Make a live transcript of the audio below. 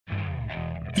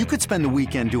You could spend the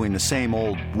weekend doing the same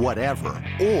old whatever,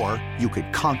 or you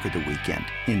could conquer the weekend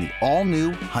in the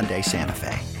all-new Hyundai Santa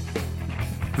Fe.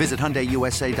 Visit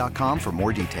HyundaiUSA.com for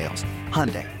more details.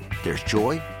 Hyundai, there's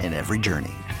joy in every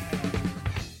journey.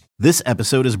 This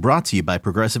episode is brought to you by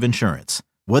Progressive Insurance.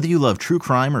 Whether you love true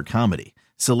crime or comedy,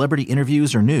 celebrity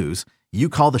interviews or news, you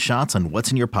call the shots on what's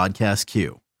in your podcast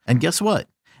queue. And guess what?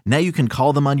 Now you can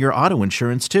call them on your auto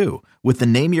insurance too with the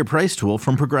Name Your Price tool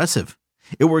from Progressive.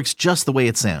 It works just the way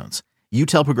it sounds. You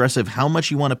tell Progressive how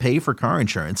much you want to pay for car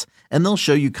insurance, and they'll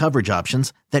show you coverage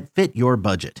options that fit your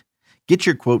budget. Get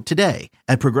your quote today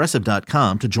at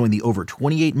Progressive.com to join the over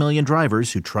 28 million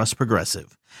drivers who trust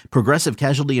Progressive. Progressive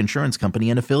Casualty Insurance Company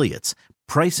and Affiliates.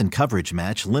 Price and coverage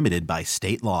match limited by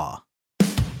state law.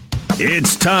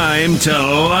 It's time to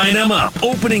line them up.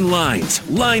 Opening lines,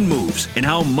 line moves, and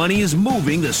how money is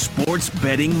moving the sports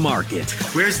betting market.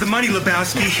 Where's the money,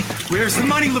 Lebowski? Where's the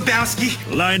money,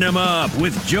 Lebowski? Line them up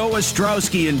with Joe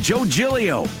Ostrowski and Joe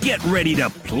Giglio. Get ready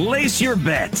to place your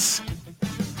bets.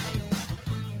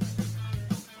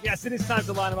 Yes, it is time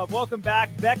to line them up. Welcome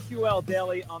back. BetQL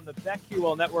Daily on the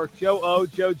BetQL Network. Joe O,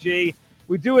 Joe G.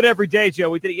 We do it every day, Joe.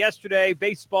 We did it yesterday.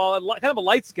 Baseball, kind of a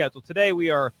light schedule. Today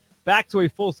we are back to a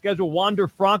full schedule. Wander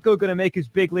Franco going to make his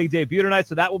big league debut tonight,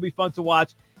 so that will be fun to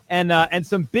watch. And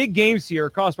some big games here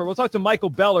across. We'll talk to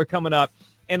Michael Beller coming up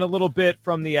in a little bit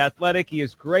from The Athletic. He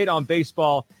is great on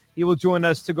baseball. He will join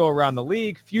us to go around the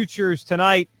league. Futures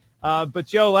tonight. But,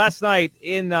 Joe, last night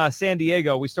in San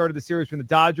Diego, we started the series between the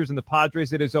Dodgers and the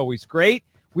Padres. It is always great.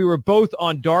 We were both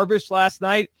on Darvish last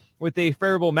night with a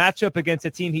favorable matchup against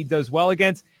a team he does well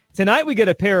against. Tonight, we get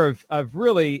a pair of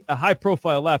really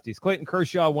high-profile lefties. Clayton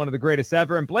Kershaw, one of the greatest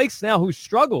ever, and Blake Snell, who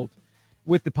struggled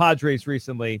with the Padres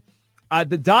recently.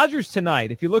 The Dodgers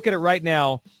tonight, if you look at it right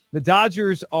now, the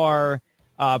Dodgers are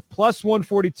plus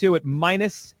 142 at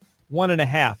minus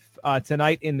 1.5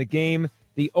 tonight in the game.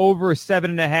 The over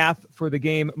 7.5 for the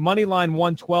game. Money line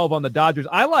 112 on the Dodgers.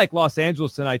 I like Los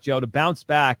Angeles tonight, Joe, to bounce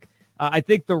back. I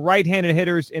think the right-handed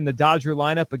hitters in the Dodger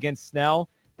lineup against Snell,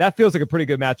 that feels like a pretty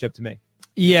good matchup to me.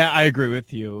 Yeah, I agree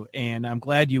with you, and I'm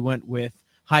glad you went with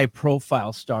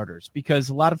high-profile starters because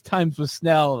a lot of times with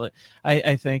Snell,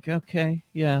 I think, okay,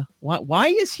 yeah, why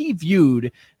is he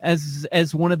viewed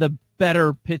as one of the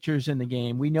better pitchers in the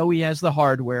game? We know he has the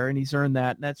hardware, and he's earned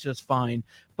that, and that's just fine.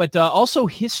 But also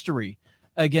history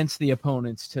against the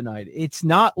opponents tonight. It's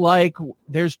not like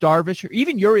there's Darvish or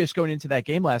even Urias going into that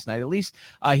game last night. At least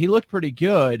he looked pretty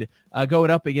good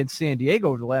going up against San Diego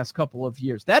over the last couple of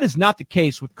years. That is not the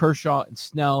case with Kershaw and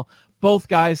Snell. Both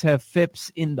guys have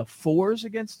FIPS in the 4s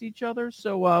against each other.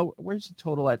 So where's the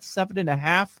total at?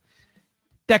 7.5.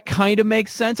 That kind of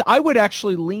makes sense. I would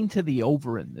actually lean to the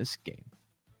over in this game.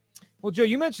 Well, Joe,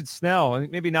 you mentioned Snell,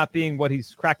 maybe not being what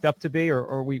he's cracked up to be,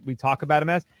 or we talk about him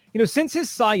as. You know, since his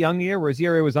Cy Young year, where his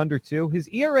ERA was under 2, his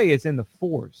ERA is in the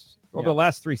 4s over the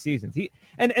last 3 seasons.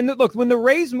 And look, when the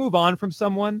Rays move on from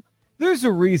someone, there's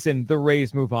a reason the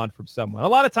Rays move on from someone. A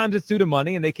lot of times it's due to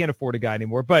money, and they can't afford a guy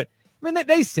anymore. But I mean,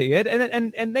 they see it,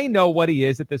 and they know what he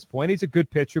is at this point. He's a good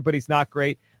pitcher, but he's not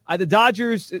great. The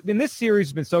Dodgers in this series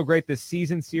has been so great, this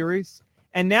season series.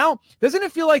 And now, doesn't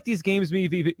it feel like these games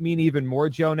mean even more,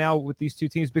 Joe, now with these two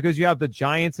teams? Because you have the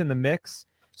Giants in the mix.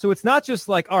 So it's not just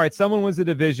like, all right, someone wins the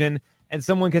division and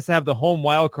someone gets to have the home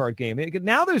wild card game.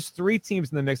 Now there's 3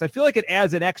 teams in the mix. I feel like it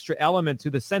adds an extra element to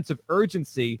the sense of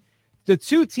urgency. The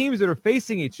 2 teams that are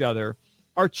facing each other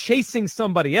are chasing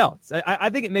somebody else. I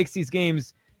think it makes these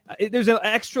games, there's an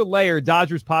extra layer,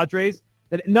 Dodgers-Padres,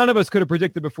 that none of us could have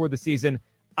predicted before the season.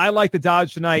 I like the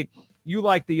Dodgers tonight. You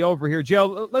like the over here.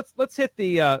 Joe, let's hit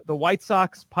the White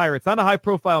Sox-Pirates. Not a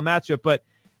high-profile matchup, but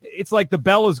it's like the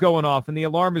bell is going off and the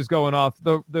alarm is going off.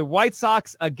 The White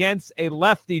Sox against a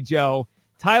lefty, Joe.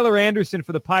 Tyler Anderson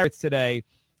for the Pirates today,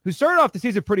 who started off the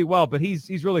season pretty well, but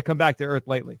he's really come back to earth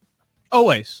lately.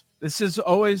 Always. This is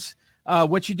always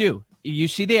what you do. You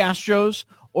see the Astros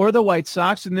or the White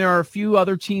Sox, and there are a few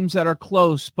other teams that are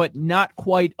close, but not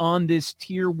quite on this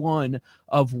tier 1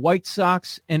 of White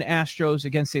Sox and Astros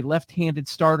against a left-handed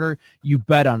starter. You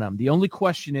bet on them. The only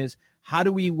question is, how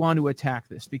do we want to attack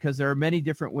this? Because there are many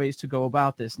different ways to go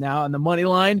about this. Now, on the money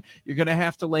line, you're going to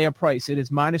have to lay a price. It is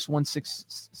minus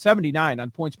 179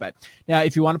 on PointsBet. Now,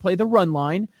 if you want to play the run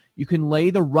line, you can lay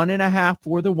the 1.5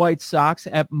 for the White Sox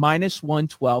at minus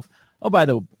 112. Oh, by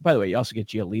the way, you also get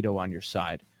Giolito on your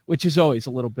side, which is always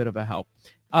a little bit of a help.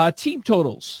 Team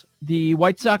totals. The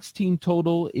White Sox team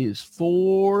total is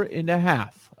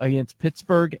 4.5 against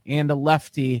Pittsburgh and a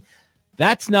lefty.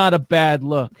 That's not a bad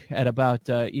look at about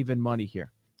even money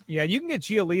here. Yeah, you can get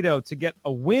Giolito to get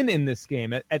a win in this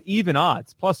game at even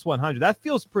odds, plus 100. That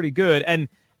feels pretty good. And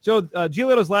Joe,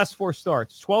 Giolito's last 4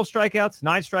 starts, 12 strikeouts,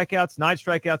 9 strikeouts, 9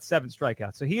 strikeouts, 7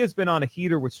 strikeouts. So he has been on a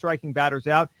heater with striking batters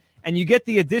out. And you get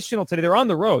the additional today. They're on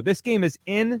the road. This game is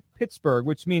in Pittsburgh,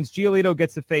 which means Giolito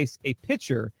gets to face a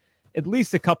pitcher at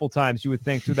least a couple times, you would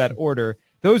think, through that order.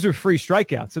 Those are free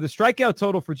strikeouts. So the strikeout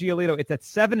total for Giolito, it's at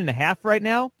 7.5 right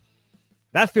now.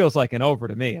 That feels like an over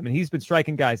to me. I mean, he's been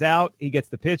striking guys out. He gets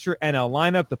the pitcher, NL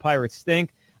lineup. The Pirates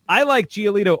stink. I like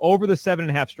Giolito over the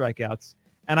 7.5 strikeouts,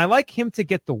 and I like him to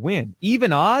get the win.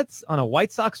 Even odds on a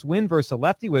White Sox win versus a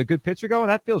lefty with a good pitcher going,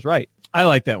 that feels right. I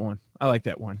like that one.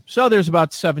 So there's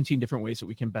about 17 different ways that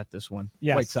we can bet this one.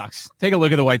 Yes. White Sox. Take a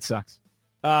look at the White Sox.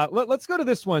 Let's go to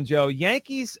this one, Joe.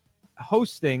 Yankees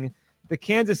hosting the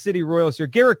Kansas City Royals here.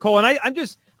 Garrett Cole,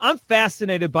 and I'm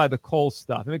fascinated by the Cole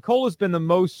stuff. I mean, Cole has been the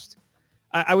most,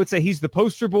 I would say he's the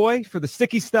poster boy for the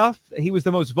sticky stuff. He was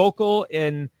the most vocal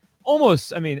in almost,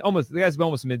 the guy's been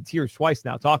almost in tears twice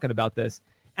now talking about this.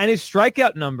 And his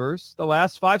strikeout numbers, the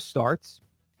last 5 starts,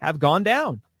 have gone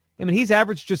down. I mean, he's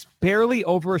averaged just barely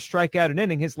over a strikeout an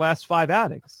inning his last 5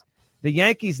 outings. The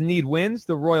Yankees need wins.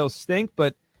 The Royals stink,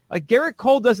 but Garrett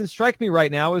Cole doesn't strike me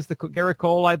right now as the Garrett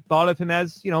Cole I thought of him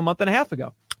as, a month and a half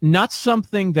ago. Not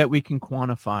something that we can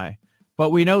quantify, but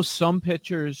we know some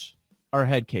pitchers are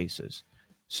head cases.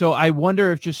 So I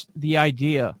wonder if just the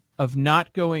idea of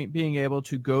not being able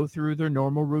to go through their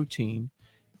normal routine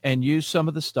and use some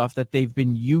of the stuff that they've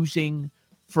been using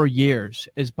for years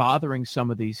is bothering some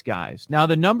of these guys. Now,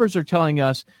 the numbers are telling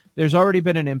us there's already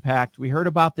been an impact. We heard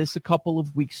about this a couple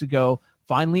of weeks ago,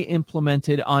 finally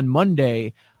implemented on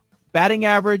Monday. Batting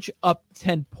average up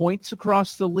 10 points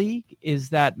across the league. Is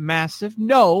that massive?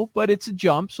 No, but it's a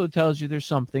jump, so it tells you there's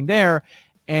something there.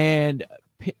 And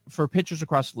for pitchers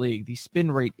across the league, the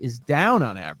spin rate is down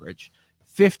on average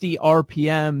 50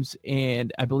 RPMs,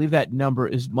 and I believe that number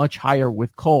is much higher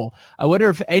with Cole. I wonder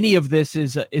if any of this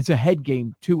is a head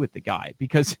game too with the guy,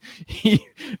 because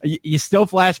you still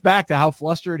flash back to how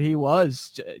flustered he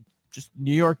was. Just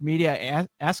New York media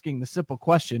asking the simple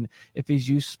question if he's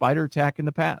used spider attack in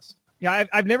the past. Yeah,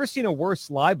 I've never seen a worse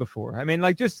lie before. I mean,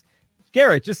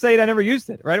 Garrett, just say it, I never used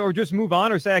it, right? Or just move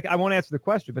on, or say I won't answer the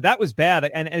question. But that was bad.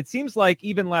 And it seems like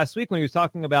even last week when he was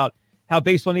talking about how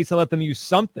baseball needs to let them use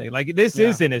something, this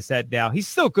is in his head now. He's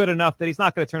still good enough that he's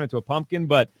not going to turn into a pumpkin.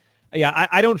 But yeah,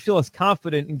 I don't feel as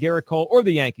confident in Garrett Cole or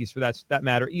the Yankees for that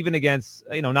matter, even against,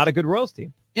 not a good Royals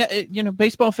team. Yeah,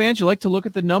 baseball fans, you like to look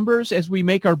at the numbers as we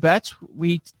make our bets.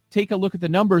 We take a look at the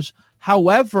numbers.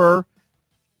 However,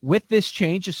 with this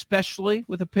change, especially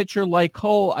with a pitcher like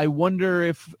Cole, I wonder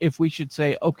if we should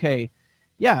say, okay,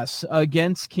 yes,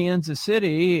 against Kansas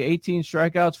City, 18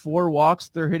 strikeouts, 4 walks,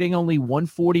 they're hitting only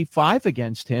 145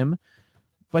 against him.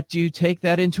 But do you take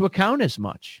that into account as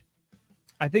much?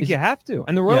 I think you have to.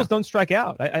 And the Royals don't strike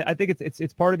out. I think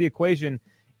it's part of the equation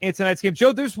in tonight's game.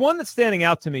 Joe, there's one that's standing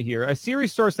out to me here. A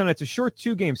series starts tonight. It's a short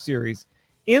 2-game series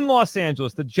in Los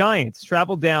Angeles. The Giants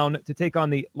travel down to take on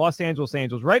the Los Angeles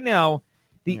Angels. Right now,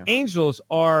 the Angels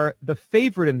are the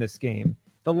favorite in this game.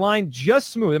 The line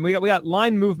just moved. And we got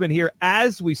line movement here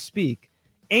as we speak.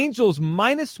 Angels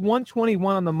minus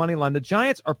 121 on the money line. The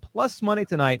Giants are plus money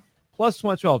tonight, plus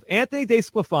 112. Anthony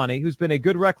DeSclafani, who's been a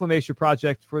good reclamation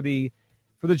project for the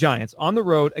Giants, on the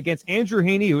road against Andrew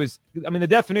Heaney, who is, the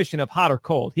definition of hot or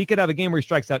cold. He could have a game where he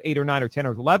strikes out 8 or 9 or 10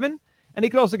 or 11, and he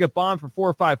could also get bombed for 4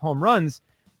 or 5 home runs.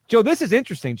 Joe, this is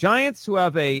interesting. Giants, who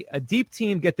have a deep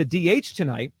team, get the DH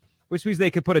tonight, which means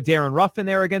they could put a Darren Ruff in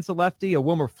there against a lefty, a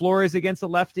Wilmer Flores against a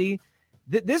lefty.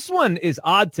 This one is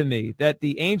odd to me that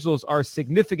the Angels are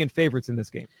significant favorites in this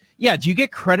game. Yeah, do you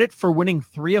get credit for winning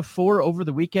 3 of 4 over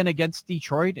the weekend against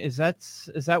Detroit? Is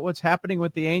that what's happening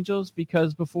with the Angels?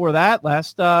 Because before that,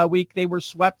 last week, they were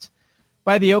swept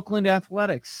by the Oakland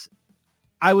Athletics.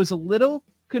 I was a little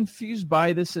confused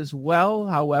by this as well.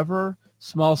 However,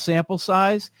 small sample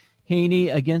size.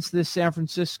 Heaney against this San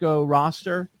Francisco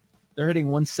roster, they're hitting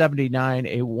 179,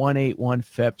 a 181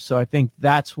 FIP. So I think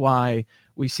that's why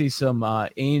we see some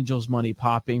Angels money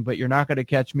popping, but you're not going to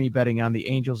catch me betting on the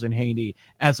Angels and Heaney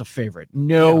as a favorite.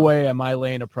 No way am I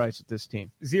laying a price at this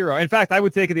team. 0. In fact, I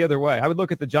would take it the other way. I would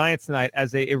look at the Giants tonight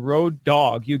as a road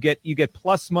dog. You get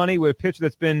plus money with a pitcher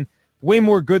that's been way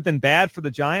more good than bad for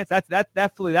the Giants.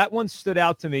 That one stood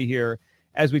out to me here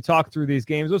as we talk through these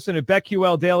games. Listen to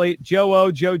BetQL Daily, Joe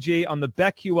O, Joe G on the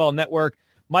BetQL Network.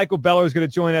 Michael Beller is going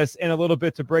to join us in a little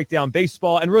bit to break down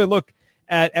baseball and really look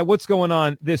at what's going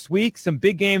on this week. Some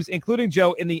big games, including,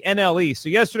 Joe, in the NL East. So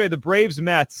yesterday, the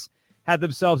Braves-Mets had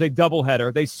themselves a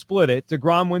doubleheader. They split it.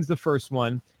 DeGrom wins the first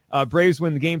one. Braves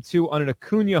win Game 2 on an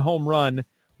Acuna home run,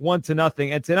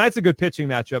 1-0. And tonight's a good pitching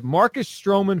matchup. Marcus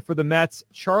Stroman for the Mets,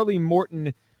 Charlie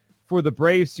Morton for the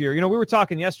Braves here. We were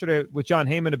talking yesterday with John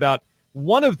Heyman about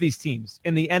one of these teams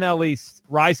in the NL East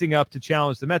rising up to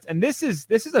challenge the Mets. And this is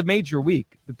a major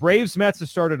week. The Braves Mets have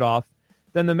started off.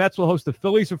 Then the Mets will host the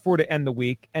Phillies before to end the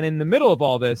week. And in the middle of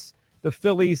all this, the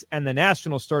Phillies and the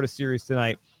Nationals start a series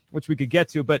tonight, which we could get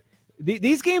to. But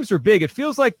these games are big. It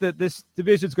feels like this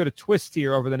division is going to twist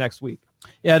here over the next week.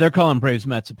 Yeah, they're calling Braves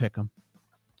Mets a pick 'em.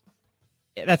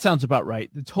 That sounds about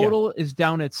right. The total is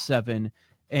down at 7.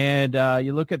 And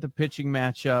you look at the pitching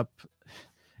matchup,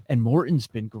 and Morton's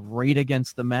been great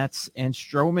against the Mets, and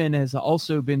Stroman has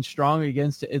also been strong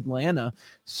against Atlanta.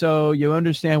 So you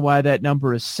understand why that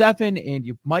number is 7, and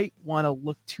you might want to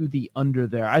look to the under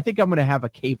there. I think I'm going to have a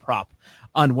K-prop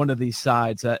on one of these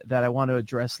sides that I want to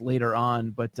address later on,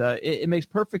 but it makes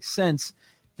perfect sense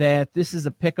that this is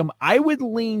a pick 'em. I would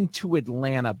lean to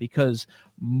Atlanta because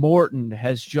Morton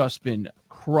has just been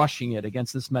crushing it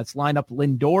against this Mets lineup.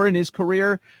 Lindor in his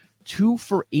career, 2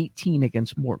 for 18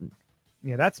 against Morton.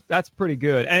 Yeah, that's pretty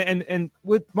good. And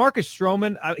with Marcus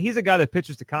Stroman, he's a guy that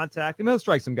pitches to contact. I mean, he'll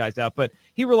strike some guys out, but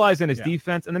he relies on his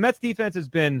defense. And the Mets defense has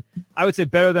been, I would say,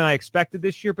 better than I expected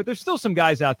this year. But there's still some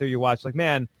guys out there you watch like,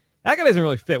 man, that guy doesn't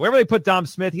really fit. Wherever they put Dom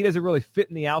Smith, he doesn't really fit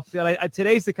in the outfield.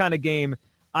 Today's the kind of game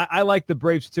I like the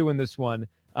Braves too in this one.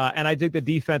 And I think the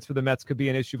defense for the Mets could be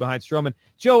an issue behind Stroman.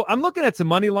 Joe, I'm looking at some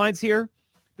money lines here.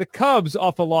 The Cubs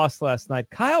off a loss last night.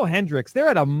 Kyle Hendricks, they're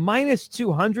at a minus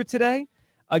 200 today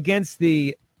against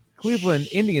the Cleveland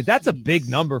Indians. That's a big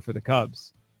number for the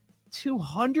Cubs.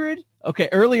 200? Okay,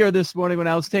 earlier this morning when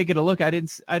I was taking a look, I didn't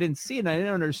see it, and I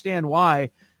didn't understand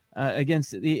why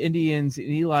against the Indians and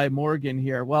Eli Morgan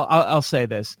here. Well, I'll say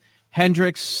this.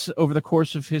 Hendricks, over the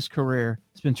course of his career,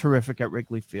 has been terrific at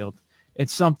Wrigley Field.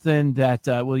 It's something that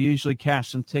will usually cash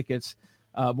some tickets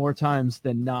more times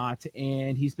than not,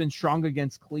 and he's been strong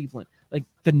against Cleveland. Like,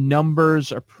 the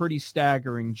numbers are pretty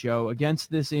staggering, Joe,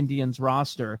 against this Indians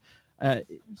roster.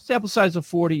 Sample size of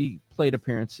 40 plate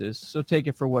appearances, so take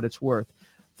it for what it's worth.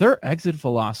 Their exit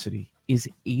velocity is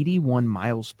 81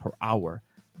 miles per hour.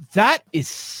 That is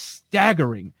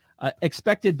staggering.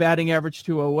 Expected batting average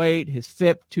 208, his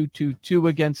FIP 222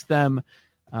 against them.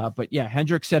 But yeah,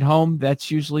 Hendricks at home,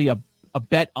 that's usually a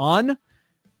bet on.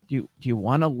 Do you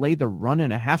want to lay the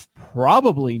 1.5?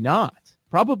 Probably not.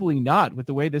 Probably not with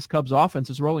the way this Cubs offense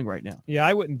is rolling right now. Yeah,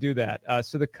 I wouldn't do that.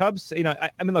 So the Cubs, I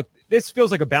mean, look, this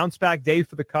feels like a bounce back day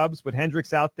for the Cubs with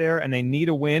Hendricks out there, and they need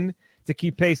a win to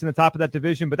keep pace in the top of that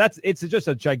division. But it's just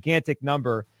a gigantic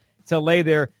number to lay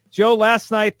there. Joe,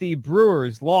 last night the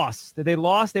Brewers lost. They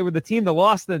lost. They were the team that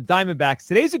lost the Diamondbacks.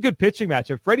 Today's a good pitching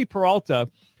matchup. Freddie Peralta,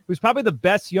 who's probably the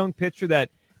best young pitcher that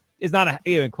is not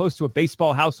even close to a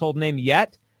baseball household name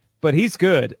yet, but he's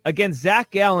good against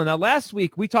Zach Gallen. Now, last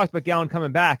week we talked about Gallen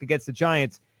coming back against the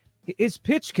Giants. His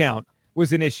pitch count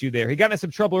was an issue there. He got into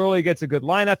some trouble early against a good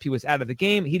lineup. He was out of the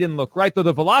game. He didn't look right, though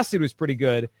the velocity was pretty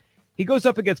good. He goes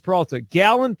up against Peralta.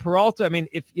 Peralta, I mean,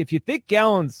 if you think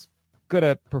Gallen's going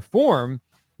to perform,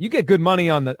 you get good money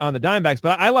on the Diamondbacks,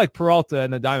 but I like Peralta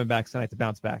and the Diamondbacks tonight to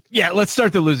bounce back. Yeah, let's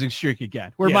start the losing streak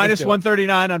again. We're minus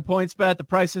 139 on PointsBet. The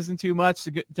price isn't too much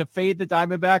to fade the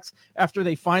Diamondbacks after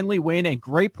they finally win. And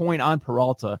great point on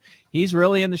Peralta. He's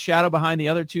really in the shadow behind the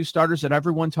other two starters that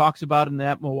everyone talks about in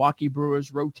that Milwaukee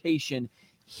Brewers rotation.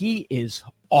 He is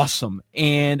awesome.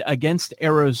 And against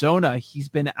Arizona, he's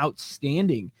been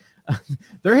outstanding.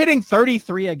 They're hitting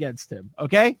 33 against him,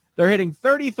 okay? They're hitting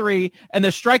 33, and the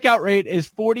strikeout rate is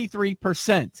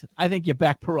 43%. I think you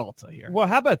back Peralta here. Well,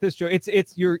 how about this, Joe?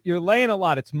 It's you're laying a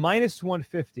lot. It's minus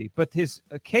 150, but his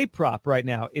K prop right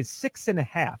now is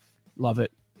 6.5. Love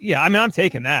it. Yeah, I mean, I'm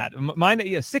taking that. Mine,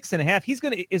 6.5. He's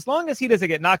gonna, as long as he doesn't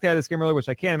get knocked out of this game early, which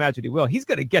I can't imagine he will. He's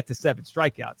gonna get to 7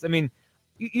 strikeouts. I mean,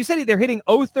 you said they're hitting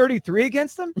 0.33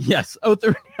 against them? Yes,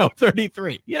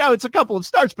 0.33. It's a couple of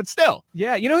starts, but still.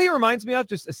 Yeah, he reminds me of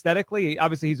just aesthetically.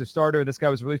 Obviously, he's a starter. This guy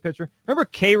was a relief pitcher. Remember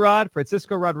K-Rod,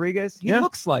 Francisco Rodriguez? He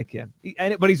looks like him.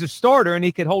 But he's a starter, and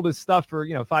he could hold his stuff for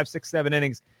 5, 6, 7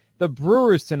 innings. The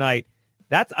Brewers tonight,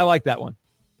 I like that one.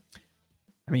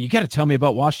 I mean, you got to tell me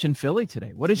about Washington Philly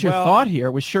today. What is your thought here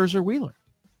with Scherzer Wheeler?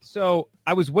 So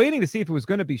I was waiting to see if it was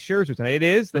going to be Scherzer tonight. It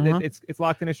is. It's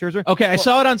locked in as Scherzer. Okay, I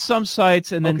saw it on some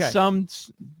sites, and then some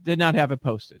did not have it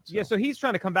posted. So. Yeah, so he's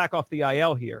trying to come back off the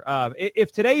IL here.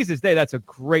 If today's his day, that's a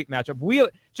great matchup.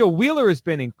 Wheeler has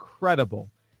been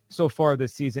incredible so far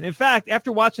this season. In fact,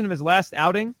 after watching him his last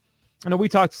outing, I know we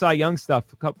talked Cy Young stuff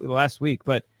last week,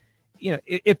 but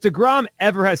if DeGrom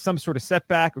ever has some sort of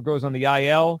setback or goes on the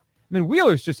IL, I mean,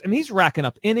 Wheeler's he's racking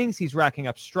up innings. He's racking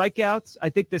up strikeouts. I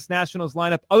think this Nationals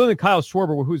lineup, other than Kyle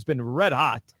Schwarber, who's been red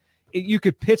hot, you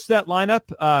could pitch that lineup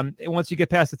once you get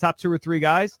past the top 2 or 3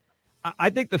 guys. I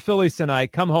think the Phillies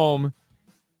tonight come home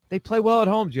They play well at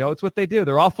home, Joe. It's what they do.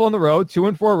 They're awful on the road,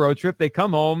 2-4 road trip. They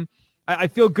come home. I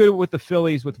feel good with the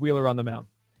Phillies with Wheeler on the mound.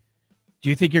 Do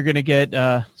you think you're going to get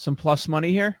some plus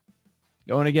money here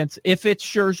going against, if it's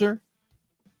Scherzer?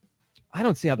 I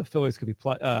don't see how the Phillies could be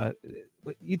plus.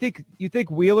 You think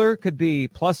Wheeler could be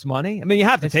plus money? I mean, you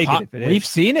have to take it if it is. We've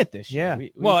seen it this year. Yeah.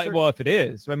 Well, if it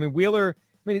is, I mean, Wheeler.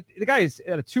 I mean, the guy is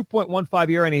at a 2.15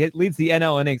 ERA and he leads the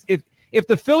NL innings. If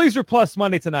the Phillies are plus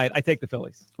money tonight, I take the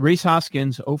Phillies. Rhys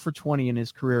Hoskins 0 for 20 in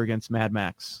his career against Mad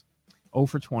Max. 0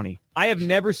 for 20. I have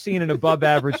never seen an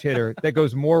above-average hitter that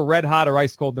goes more red hot or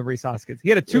ice cold than Rhys Hoskins. He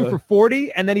had a 2 for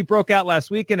 40, and then he broke out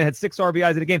last weekend and had 6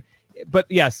 RBIs in a game. But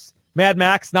yes, Mad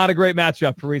Max, not a great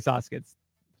matchup for Rhys Hoskins.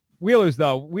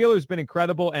 Wheeler's been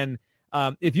incredible, and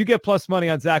if you get plus money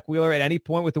on Zach Wheeler at any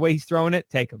point with the way he's throwing it,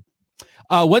 take him.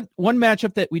 One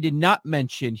matchup that we did not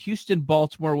mention,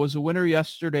 Houston-Baltimore was a winner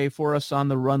yesterday for us on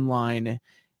the run line.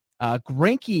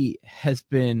 Greinke has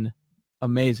been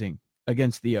amazing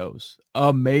against the O's.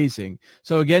 Amazing.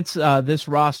 So against this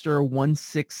roster,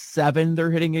 167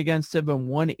 they're hitting against him and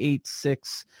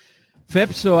 186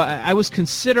 FIP. So I was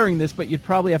considering this, but you'd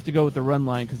probably have to go with the run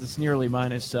line because it's nearly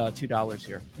minus $2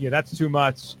 here. Yeah, that's too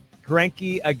much.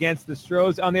 Greinke against the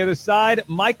Stros. On the other side,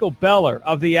 Michael Beller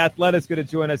of The Athletic is going to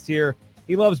join us here.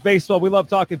 He loves baseball. We love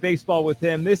talking baseball with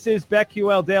him. This is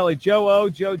BetQL Daily. Joe O,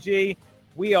 Joe G.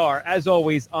 We are, as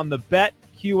always, on the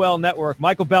BetQL Network.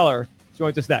 Michael Beller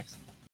joins us next.